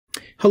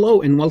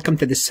Hello and welcome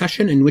to this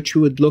session in which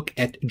we would look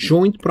at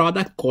joint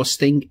product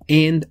costing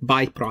and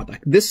byproduct.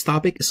 This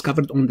topic is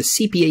covered on the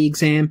CPA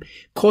exam,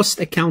 cost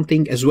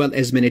accounting, as well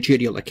as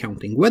managerial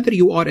accounting. Whether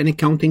you are an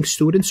accounting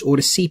student or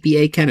a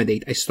CPA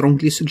candidate, I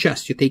strongly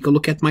suggest you take a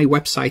look at my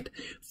website,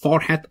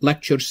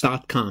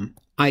 farhatlectures.com.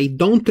 I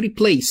don't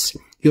replace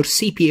your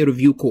CPA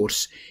review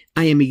course.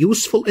 I am a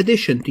useful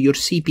addition to your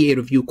CPA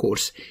review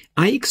course.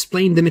 I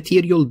explain the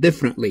material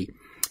differently,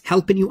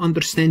 helping you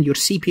understand your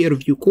CPA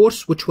review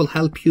course, which will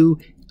help you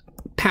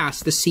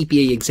pass the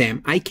CPA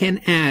exam. I can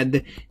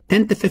add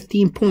 10 to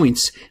 15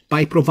 points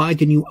by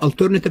providing you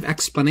alternative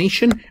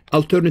explanation,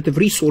 alternative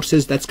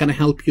resources that's going to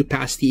help you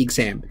pass the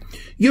exam.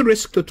 Your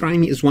risk to try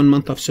me is 1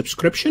 month of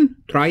subscription.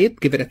 Try it,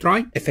 give it a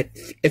try.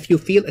 If you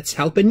feel it's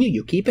helping you,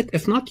 you keep it.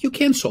 If not, you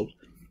cancel.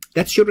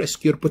 That's your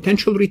risk. Your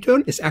potential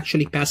return is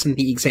actually passing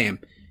the exam.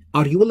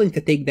 Are you willing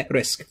to take that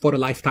risk for a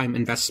lifetime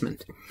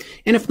investment?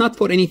 And if not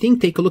for anything,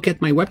 take a look at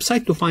my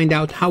website to find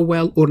out how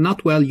well or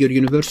not well your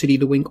university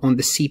doing on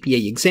the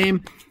CPA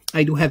exam.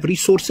 I do have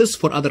resources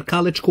for other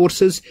college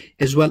courses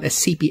as well as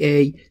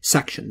CPA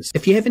sections.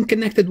 If you haven't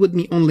connected with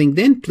me on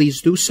LinkedIn, please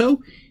do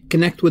so.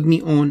 Connect with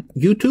me on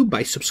YouTube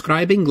by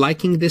subscribing,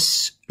 liking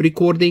this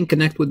recording.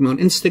 Connect with me on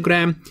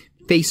Instagram,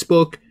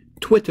 Facebook,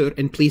 Twitter,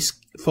 and please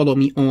follow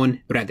me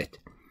on Reddit.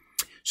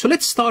 So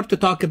let's start to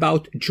talk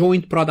about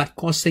joint product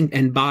costing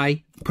and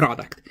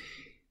byproduct.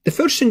 The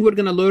first thing we're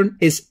going to learn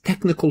is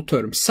technical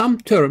terms, some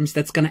terms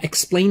that's going to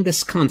explain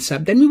this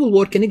concept. Then we will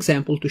work an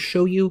example to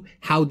show you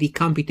how the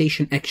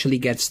computation actually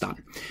gets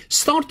done.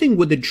 Starting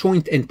with the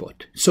joint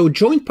input. So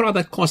joint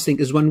product costing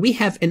is when we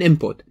have an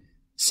input,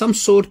 some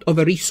sort of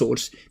a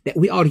resource that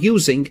we are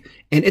using,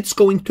 and it's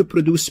going to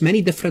produce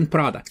many different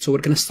products. So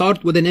we're going to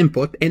start with an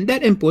input, and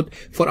that input,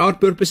 for our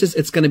purposes,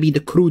 it's going to be the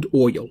crude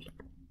oil.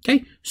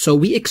 Okay, so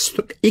we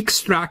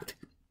extract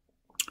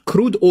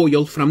crude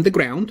oil from the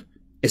ground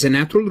as a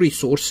natural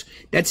resource.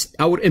 That's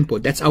our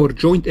input. That's our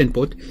joint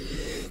input.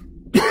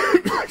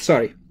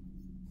 Sorry.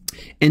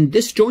 And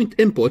this joint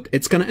input,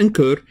 it's going to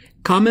incur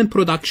common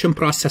production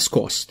process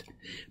cost.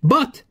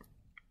 But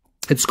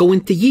it's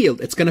going to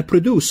yield, it's going to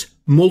produce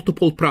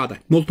multiple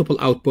product, multiple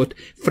output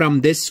from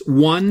this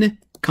one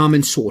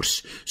common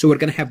source. So we're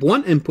going to have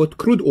one input,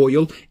 crude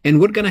oil, and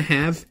we're going to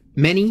have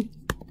many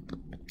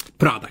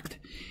product.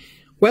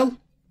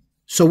 Well,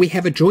 so we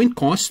have a joint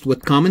cost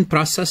with common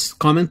process,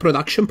 common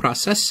production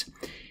process,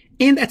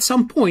 and at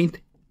some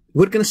point,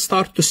 we're going to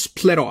start to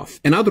split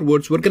off. In other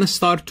words, we're going to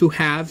start to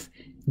have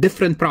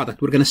different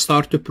product. We're going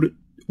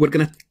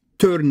to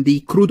turn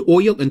the crude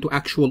oil into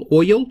actual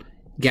oil,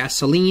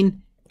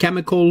 gasoline,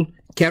 chemical,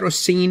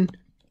 kerosene,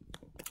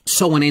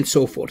 so on and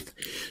so forth.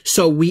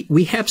 So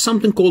we have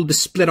something called the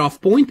split off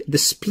point. The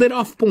split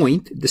off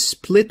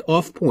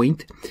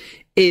point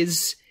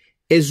is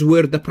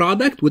where the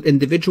product with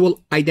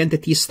individual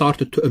identities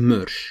started to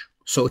emerge.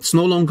 So it's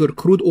no longer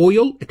crude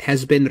oil. It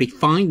has been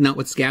refined. Now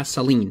it's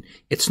gasoline.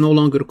 It's no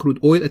longer crude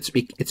oil. It's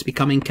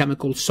becoming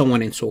chemical, so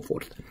on and so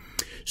forth.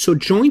 So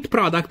joint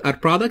product are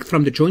product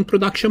from the joint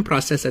production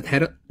process that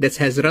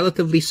has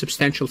relatively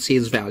substantial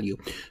sales value.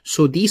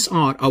 So these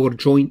are our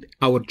joint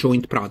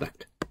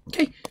product.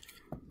 Okay.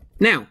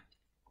 Now,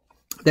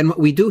 then what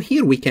we do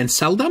here, we can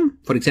sell them.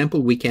 For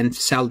example, we can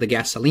sell the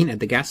gasoline at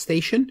the gas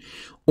station.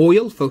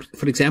 Oil,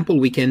 for example,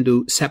 we can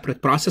do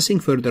separate processing,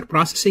 further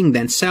processing,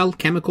 then sell.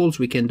 Chemicals,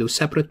 we can do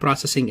separate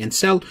processing and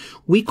sell.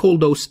 We call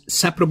those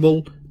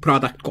separable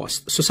product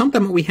costs. So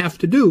sometimes what we have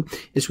to do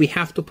is we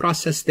have to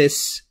process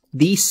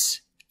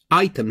these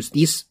items,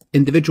 these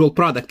individual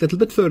product a little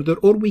bit further,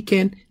 or we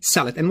can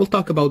sell it. And we'll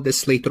talk about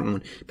this later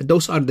on. But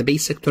those are the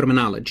basic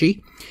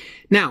terminology.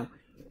 Now,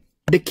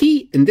 the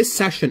key in this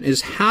session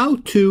is how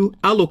to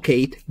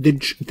allocate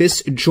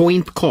this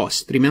joint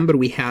cost. Remember,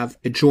 we have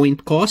a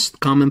joint cost,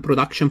 common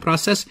production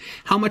process,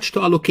 how much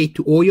to allocate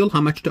to oil,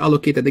 how much to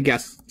allocate to the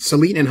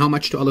gasoline, and how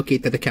much to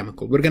allocate to the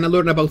chemical. We're going to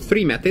learn about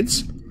 3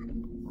 methods.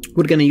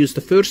 We're going to use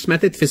the first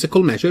method,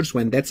 physical measures,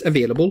 when that's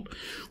available.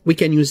 We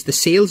can use the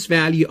sales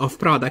value of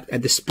product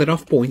at the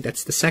split-off point.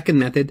 That's the second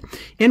method.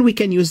 And we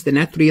can use the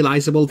net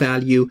realizable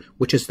value,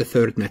 which is the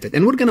third method.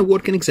 And we're going to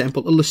work an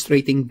example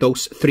illustrating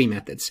those 3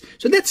 methods.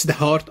 So that's the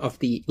heart of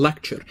the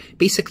lecture.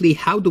 Basically,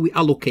 how do we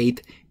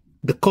allocate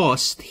the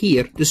cost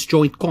here, this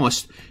joint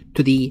cost,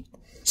 to the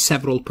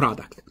several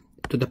product,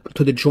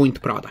 to the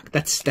joint product?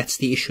 That's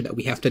the issue that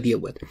we have to deal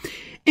with.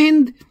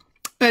 And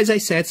as I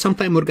said,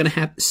 sometimes we're going to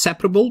have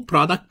separable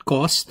product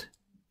cost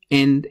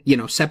and,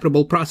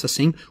 separable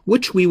processing,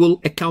 which we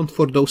will account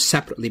for those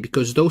separately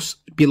because those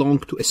belong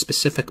to a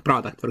specific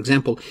product. For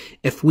example,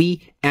 if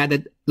we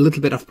added a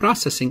little bit of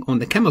processing on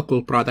the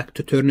chemical product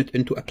to turn it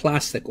into a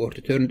plastic or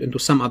to turn it into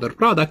some other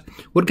product,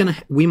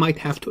 we might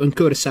have to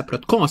incur a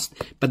separate cost,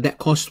 but that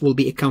cost will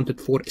be accounted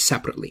for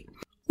separately.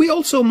 We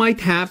also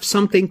might have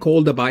something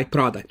called a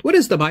byproduct. What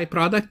is the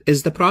byproduct?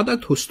 Is the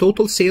product whose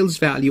total sales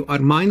value are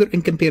minor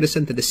in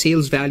comparison to the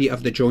sales value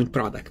of the joint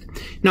product.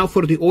 Now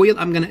for the oil,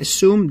 I'm going to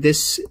assume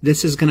this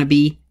is going to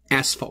be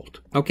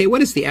asphalt. Okay,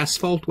 what is the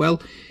asphalt? Well,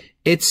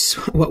 it's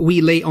what we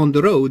lay on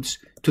the roads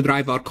to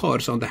drive our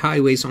cars on the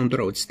highways, on the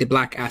roads, the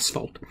black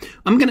asphalt.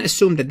 I'm going to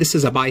assume that this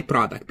is a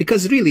byproduct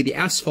because really the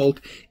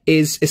asphalt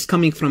is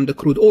coming from the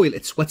crude oil.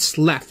 It's what's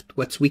left,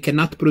 what we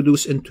cannot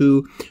produce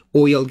into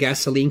oil,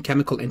 gasoline,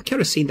 chemical, and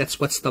kerosene. That's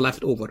what's the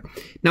leftover.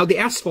 Now the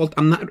asphalt,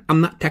 I'm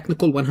not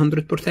technical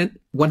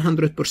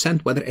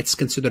 100% whether it's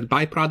considered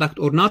byproduct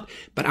or not,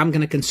 but I'm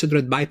going to consider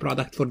it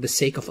byproduct for the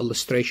sake of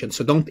illustration.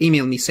 So don't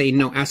email me saying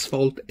no,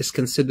 asphalt is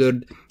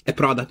considered a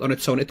product on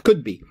its own. It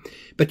could be,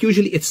 but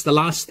usually it's the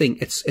last thing.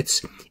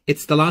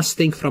 It's the last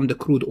thing from the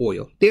crude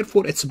oil.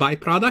 Therefore, it's a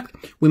byproduct.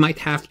 We might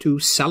have to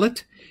sell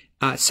it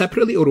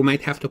separately, or we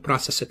might have to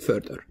process it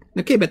further.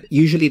 Okay, but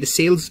usually the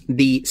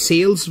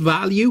sales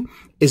value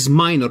is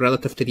minor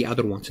relative to the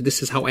other one. So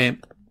this is how I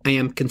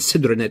am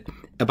considering it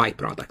a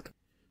byproduct.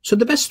 So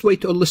the best way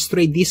to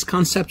illustrate these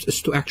concepts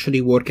is to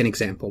actually work an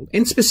example.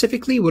 And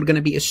specifically, we're going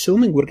to be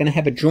assuming we're going to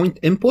have a joint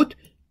input.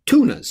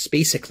 Tunas,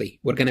 basically.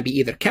 We're going to be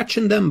either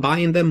catching them,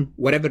 buying them,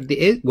 whatever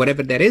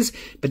that is,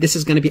 but this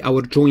is going to be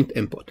our joint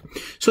input.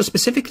 So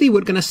specifically,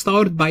 we're going to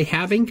start by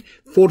having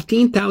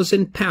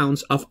 14,000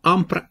 pounds of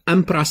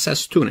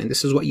unprocessed tuna. And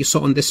this is what you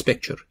saw in this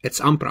picture. It's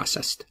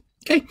unprocessed.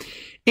 Okay.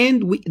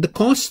 And the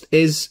cost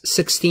is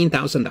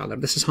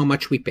 $16,000. This is how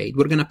much we paid.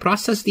 We're going to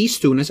process these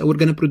tunas and we're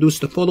going to produce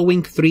the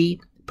following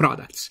three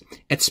products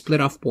at split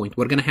off point.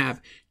 We're going to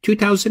have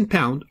 2,000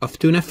 pounds of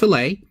tuna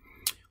fillet.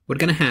 We're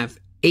going to have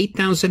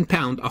 8,000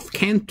 pounds of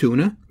canned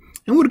tuna,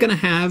 and we're going to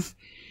have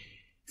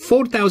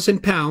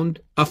 4,000 pounds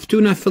of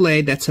tuna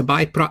fillet. That's a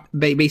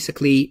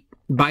basically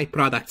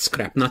byproduct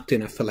scrap, not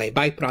tuna fillet,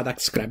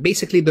 byproduct scrap.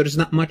 Basically, there's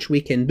not much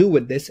we can do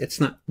with this. It's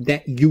not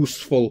that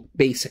useful,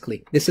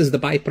 basically. This is the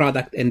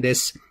byproduct in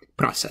this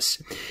process.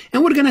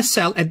 And we're going to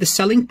sell at the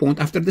selling point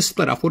after the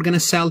split off. We're going to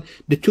sell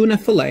the tuna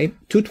fillet,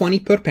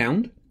 $2.20 per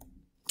pound.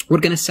 We're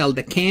going to sell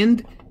the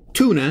canned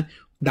tuna,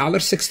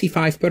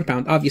 $1.65 per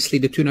pound. Obviously,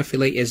 the tuna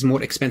fillet is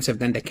more expensive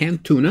than the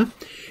canned tuna.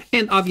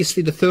 And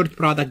obviously, the third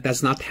product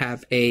does not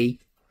have a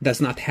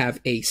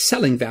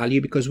selling value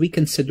because we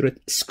consider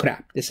it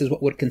scrap. This is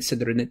what we're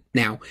considering it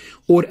now.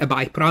 Or a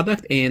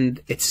byproduct,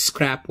 and it's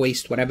scrap,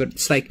 waste, whatever.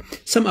 It's like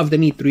some of the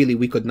meat really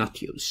we could not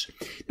use.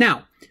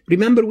 Now,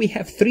 remember, we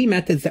have three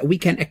methods that we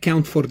can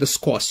account for this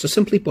cost. So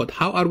simply put,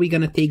 how are we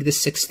going to take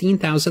this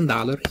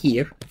 $16,000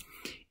 here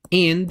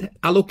and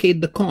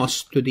allocate the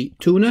cost to the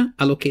tuna,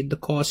 allocate the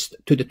cost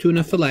to the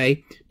tuna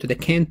fillet, to the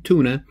canned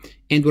tuna,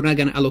 and we're not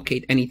going to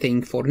allocate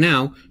anything for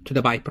now to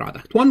the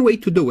byproduct. One way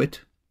to do it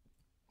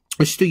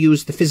is to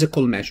use the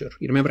physical measure.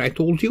 You remember I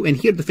told you, and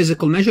here the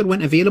physical measure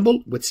when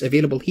available, what's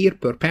available here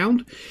per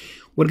pound,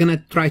 we're going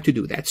to try to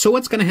do that. So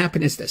what's going to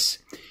happen is this.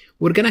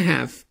 We're going to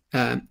have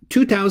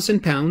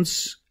 2,000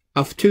 pounds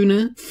of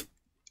tuna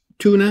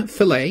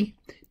fillet,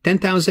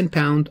 10,000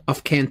 pounds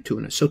of canned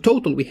tuna. So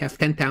total, we have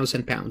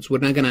 10,000 pounds. We're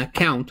not going to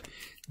count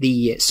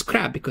the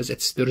scrap because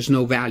there is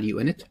no value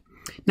in it.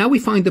 Now we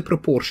find the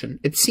proportion.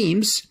 It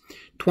seems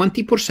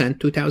 20%,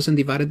 2,000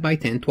 divided by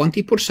 10,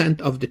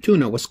 20% of the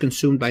tuna was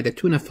consumed by the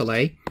tuna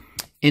fillet,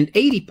 and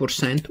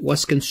 80%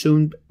 was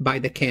consumed by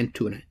the canned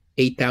tuna,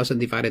 8,000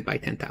 divided by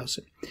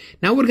 10,000.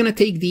 Now we're going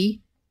to take the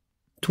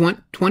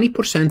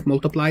 20%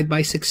 multiplied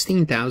by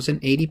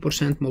 16,000,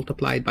 80%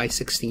 multiplied by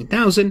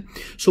 16,000.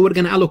 So we're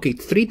going to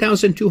allocate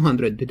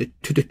 3,200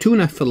 to the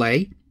tuna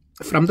fillet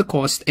from the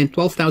cost and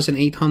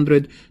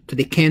 12,800 to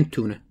the canned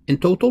tuna. In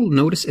total,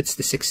 notice it's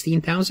the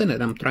 16,000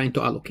 that I'm trying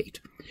to allocate.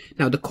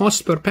 Now the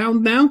cost per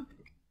pound now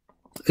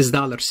is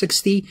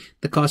 $1.60.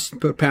 The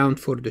cost per pound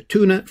for the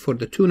tuna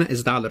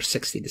is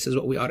 $1.60. This is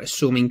what we are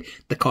assuming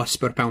the cost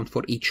per pound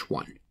for each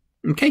one.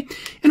 Okay,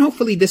 and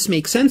hopefully this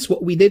makes sense.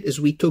 What we did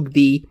is we took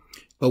the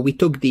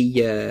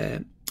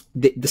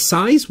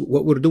size.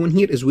 What we're doing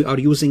here is we are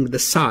using the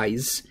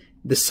size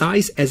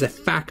as a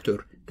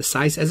factor,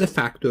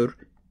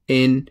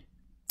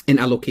 in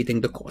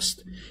allocating the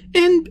cost.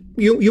 And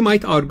you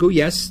might argue,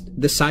 yes,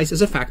 the size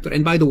is a factor.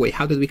 And by the way,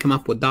 how did we come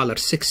up with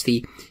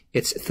 $1.60?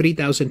 It's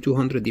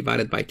 3,200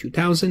 divided by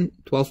 2,000,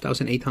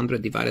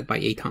 12,800 divided by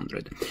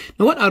 800.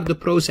 Now, what are the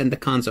pros and the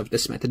cons of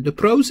this method? The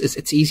pros is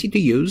it's easy to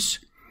use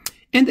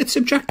and it's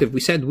subjective. We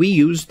said we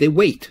use the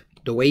weight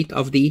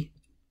of the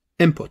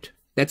input.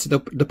 That's the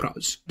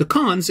pros. The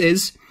cons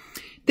is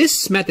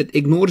this method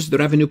ignores the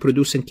revenue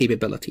producing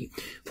capability.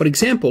 For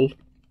example,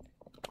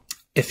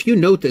 if you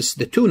notice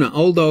the tuna,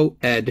 although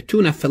the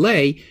tuna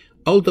fillet,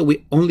 although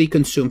we only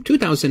consume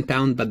 2,000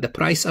 pounds, but the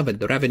price of it,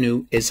 the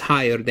revenue is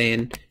higher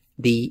than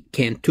the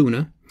canned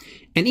tuna.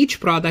 And each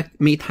product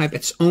may have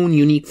its own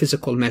unique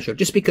physical measure.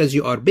 Just because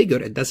you are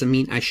bigger, it doesn't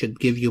mean I should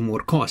give you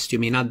more cost. You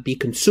may not be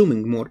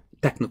consuming more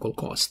technical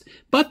cost.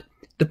 But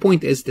the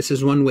point is, this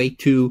is one way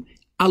to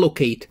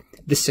allocate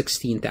the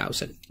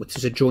 16,000, which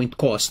is a joint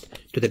cost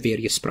to the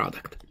various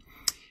product.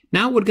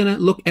 Now we're going to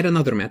look at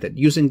another method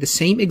using the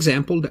same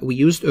example that we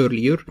used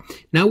earlier.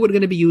 Now we're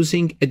going to be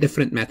using a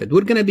different method.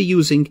 We're going to be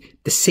using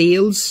the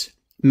sales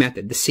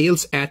method, the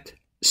sales at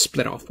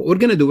split off. What we're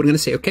going to do, we're going to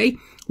say, okay,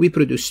 we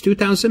produce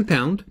 2,000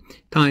 pounds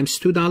times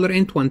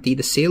 $2.20.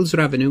 The sales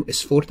revenue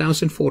is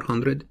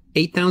 4,400.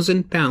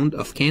 8,000 pounds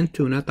of canned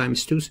tuna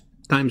times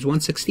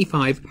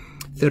 165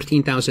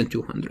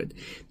 13,200.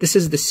 This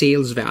is the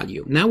sales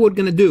value. Now we're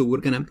going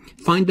to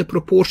find the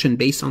proportion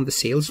based on the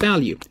sales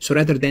value. So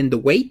rather than the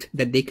weight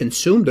that they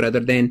consumed, rather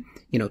than,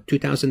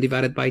 2,000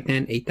 divided by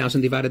 10,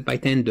 8,000 divided by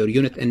 10, their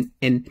unit in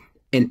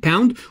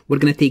pound, we're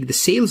going to take the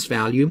sales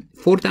value,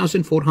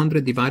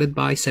 4,400 divided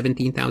by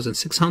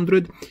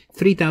 17,600,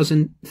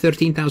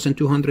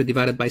 13,200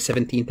 divided by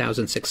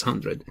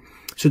 17,600.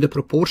 So the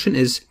proportion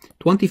is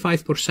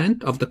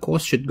 25% of the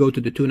cost should go to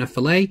the tuna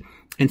fillet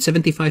and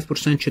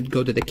 75% should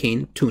go to the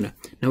canned tuna.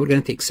 Now we're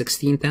going to take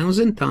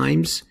 16,000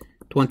 times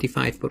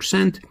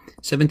 25%,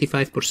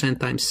 75%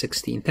 times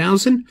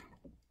 16,000.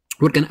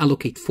 We're going to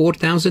allocate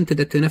 4,000 to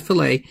the tuna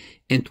fillet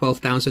and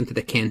 12,000 to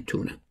the canned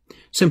tuna.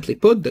 Simply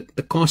put,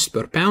 the cost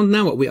per pound,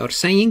 now what we are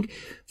saying,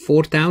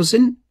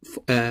 4,000,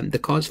 the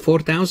cost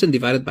 4,000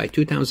 divided by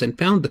 2,000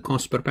 pound, the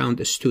cost per pound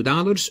is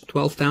 $2.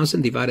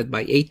 12,000 divided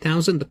by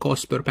 8,000, the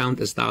cost per pound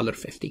is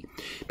 $1.50.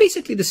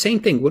 Basically the same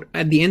thing.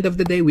 At the end of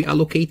the day, we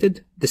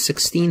allocated the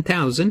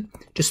 16,000,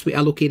 just we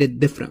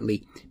allocated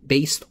differently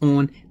based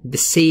on the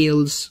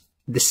sales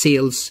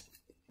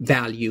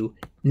value,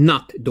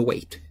 not the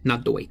weight.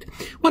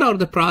 What are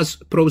the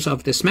pros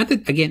of this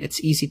method? Again, it's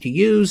easy to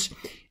use.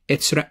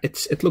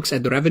 It looks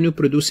at the revenue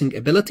producing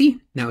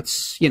ability. Now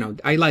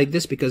I like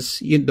this because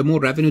the more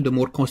revenue, the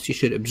more cost you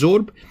should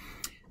absorb.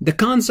 The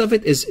cons of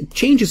it is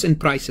changes in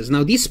prices.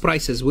 Now these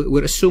prices,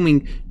 we're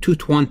assuming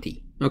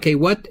 220. Okay,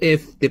 what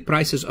if the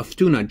prices of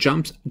tuna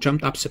jumped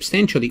up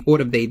substantially, or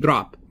if they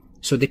drop?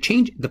 So the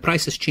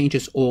prices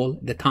changes all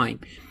the time.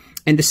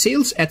 And the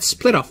sales at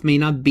splitoff may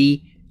not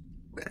be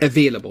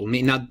available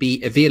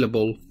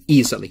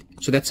easily.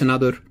 So that's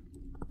another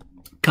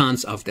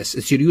cons of this.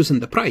 Is you're using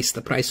the price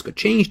could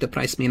change, the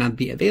price may not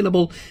be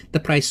available,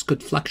 the price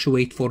could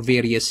fluctuate for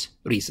various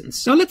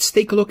reasons. Now let's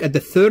take a look at the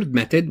third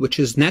method, which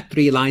is net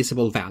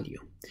realizable value.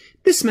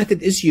 This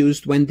method is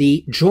used when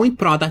the joint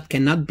product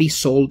cannot be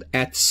sold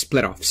at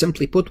splitoff.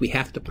 Simply put, we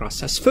have to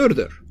process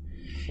further.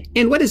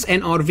 And what is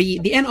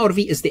NRV? The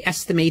NRV is the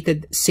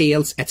estimated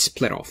sales at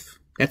splitoff.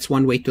 That's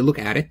one way to look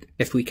at it,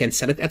 if we can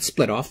sell it at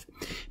splitoff.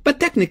 But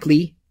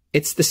technically,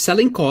 it's the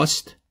selling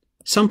cost.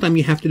 Sometimes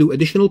you have to do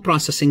additional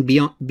processing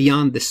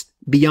beyond the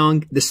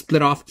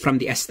split off from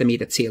the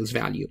estimated sales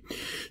value.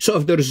 So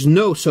if there's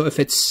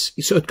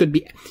it could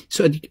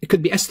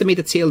be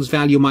estimated sales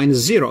value minus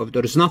 0. If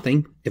there is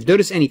nothing, if there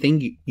is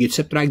anything, you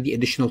subtract the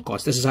additional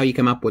cost. This is how you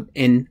come up with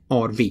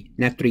NRV,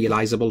 net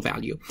realizable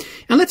value.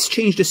 And let's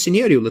change the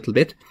scenario a little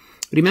bit.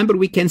 Remember,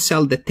 we can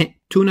sell the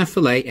tuna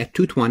fillet at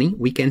 220.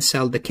 We can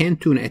sell the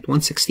canned tuna at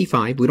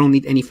 165. We don't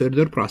need any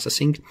further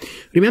processing.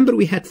 Remember,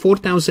 we had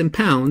 4,000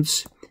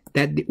 pounds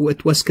that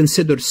it was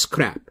considered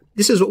scrap.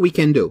 This is what we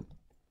can do.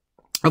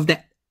 Of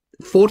that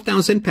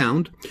 4,000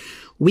 pound,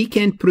 we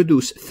can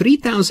produce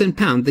 3,000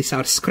 pound. These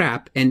are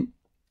scrap, and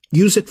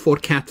use it for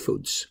cat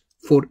foods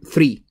for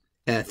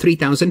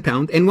 3,000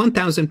 pound, and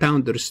 1,000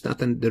 pound.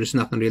 There's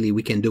nothing really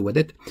we can do with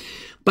it.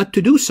 But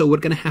to do so, we're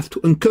going to have to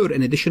incur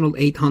an additional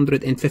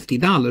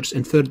 $850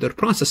 in further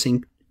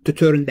processing to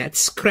turn that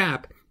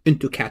scrap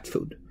into cat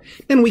food.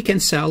 Then we can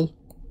sell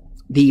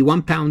the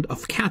 1 pound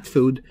of cat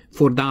food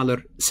for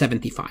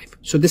 $1.75.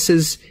 So this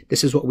is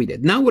what we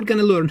did. Now we're going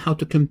to learn how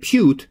to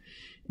compute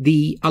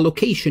the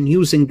allocation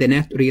using the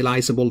net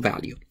realizable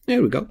value.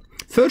 There we go.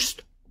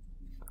 First,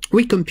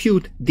 we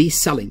compute the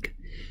selling.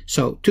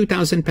 So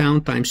 2,000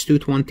 pound times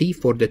 220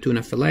 for the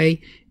tuna fillet,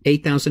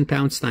 8,000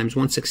 pounds times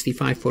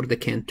 165 for the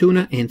canned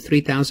tuna, and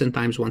 3,000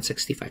 times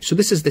 165. So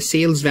this is the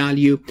sales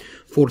value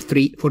for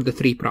the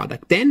three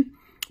product. Then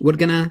we're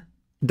gonna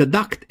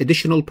deduct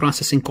additional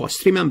processing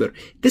costs. Remember,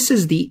 this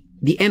is the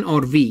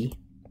NRV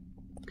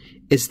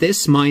is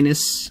this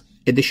minus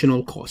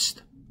additional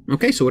cost.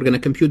 Okay, so we're going to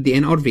compute the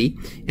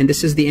NRV, and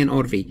this is the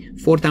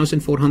NRV.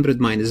 4,400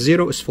 minus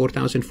 0 is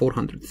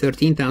 4,400.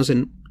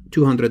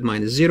 13,200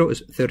 minus 0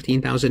 is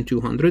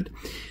 13,200.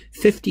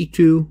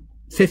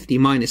 50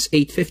 minus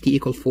 850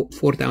 equals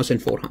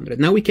 4,400.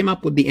 Now we came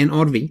up with the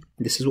NRV.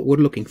 This is what we're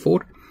looking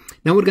for.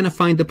 Now we're going to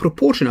find the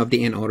proportion of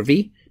the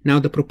NRV. Now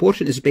the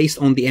proportion is based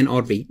on the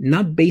NRV,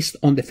 not based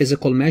on the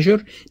physical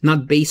measure,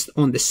 not based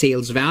on the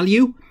sales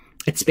value.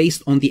 It's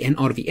based on the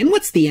NRV. And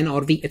what's the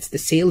NRV? It's the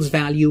sales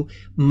value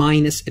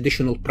minus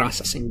additional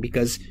processing,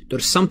 because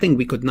there's something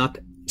we could not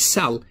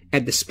sell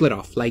at the split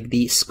off, like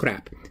the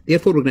scrap.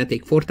 Therefore, we're going to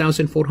take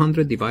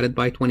 4,400 divided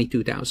by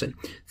 22,000,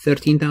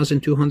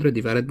 13,200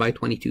 divided by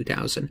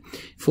 22,000,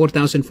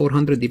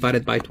 4,400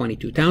 divided by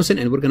 22,000,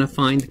 and we're going to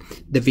find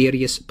the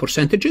various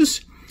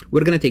percentages.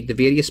 We're going to take the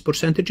various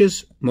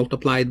percentages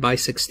multiplied by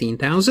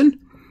 16,000,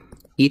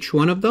 each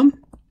one of them,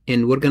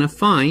 and we're going to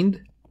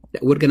find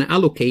that we're going to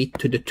allocate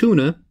to the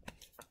tuna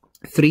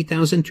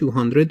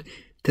 3,200,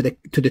 to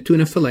the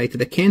tuna fillet, to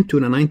the canned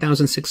tuna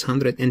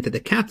 9,600, and to the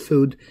cat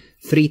food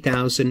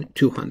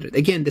 3,200.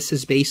 Again, this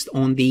is based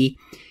on the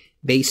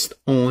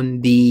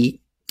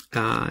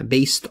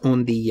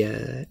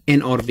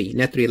NRV,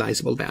 net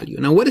realizable value.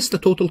 Now, what is the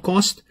total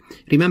cost?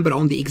 Remember,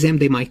 on the exam,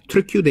 they might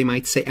trick you. They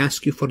might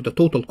ask you for the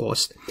total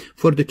cost.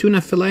 For the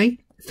tuna fillet,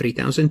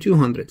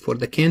 3,200. For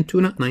the canned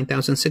tuna,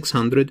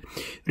 9,600.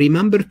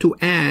 Remember to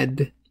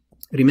add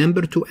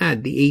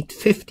the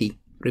 850.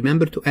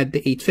 Remember to add the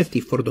 850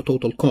 for the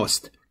total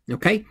cost.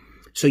 Okay?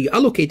 So you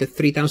allocated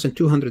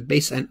 3,200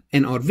 base and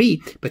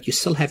NRV, but you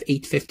still have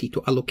 850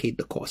 to allocate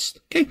the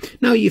cost. Okay?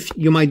 Now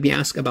you might be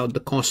asked about the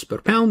cost per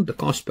pound. The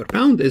cost per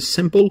pound is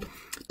simple.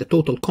 The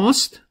total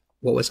cost,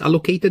 what was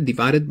allocated,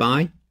 divided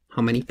by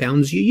how many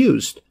pounds you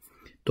used.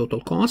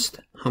 Total cost,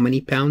 how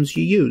many pounds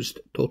you used.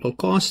 Total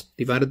cost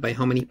divided by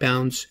how many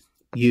pounds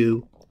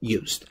you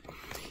used.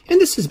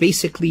 And this is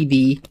basically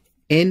the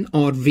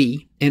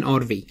NRV.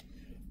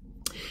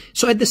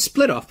 So at the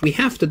split off, we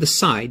have to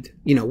decide,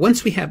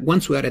 once we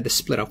are at the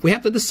split off, we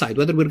have to decide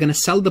whether we're going to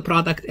sell the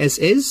product as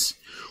is,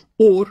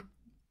 or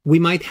we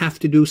might have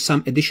to do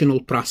some additional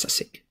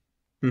processing.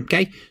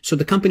 Okay, so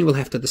the company will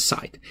have to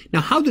decide.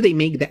 Now, how do they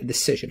make that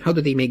decision?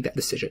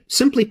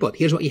 Simply put,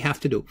 here's what you have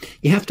to do.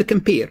 You have to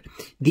compare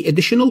the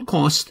additional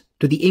cost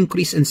to the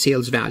increase in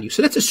sales value.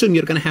 So let's assume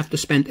you're going to have to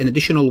spend an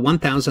additional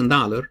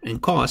 $1,000 in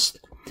cost,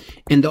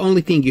 and the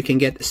only thing you can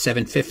get is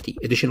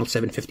 $750, additional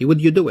 $750. Would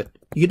you do it?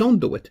 You don't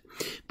do it.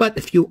 But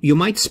if you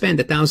might spend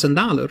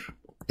 $1,000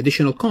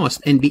 additional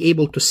cost and be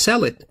able to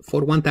sell it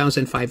for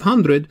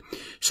 $1,500,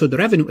 so the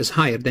revenue is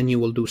higher, then you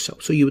will do so.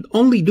 So you would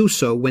only do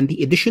so when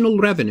the additional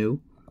revenue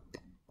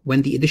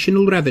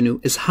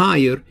is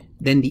higher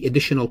than the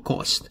additional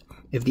cost.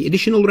 If the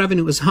additional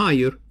revenue is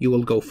higher, you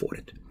will go for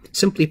it.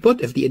 Simply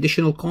put, if the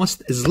additional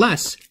cost is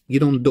less, you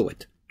don't do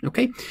it.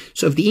 Okay?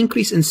 So if the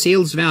increase in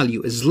sales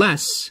value is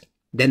less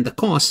than the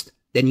cost,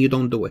 then you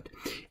don't do it.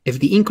 If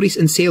the increase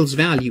in sales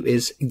value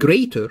is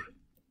greater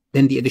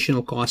than the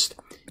additional cost,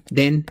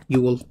 then you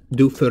will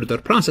do further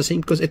processing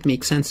because it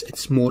makes sense.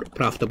 It's more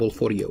profitable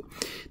for you.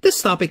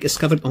 This topic is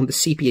covered on the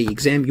CPA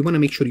exam. You want to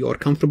make sure you are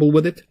comfortable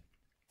with it.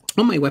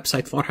 On my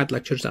website,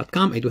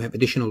 farhadlectures.com, I do have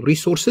additional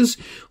resources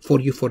for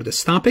you for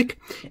this topic.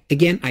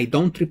 Again, I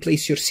don't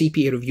replace your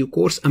CPA review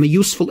course. I'm a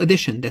useful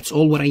addition. That's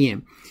all what I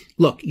am.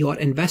 Look, you are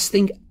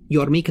investing.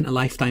 You are making a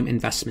lifetime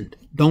investment.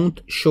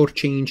 Don't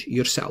shortchange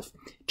yourself.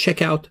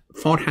 Check out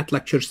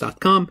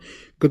farhadlectures.com.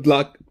 Good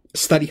luck,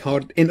 study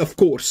hard, and of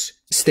course,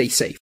 stay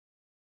safe.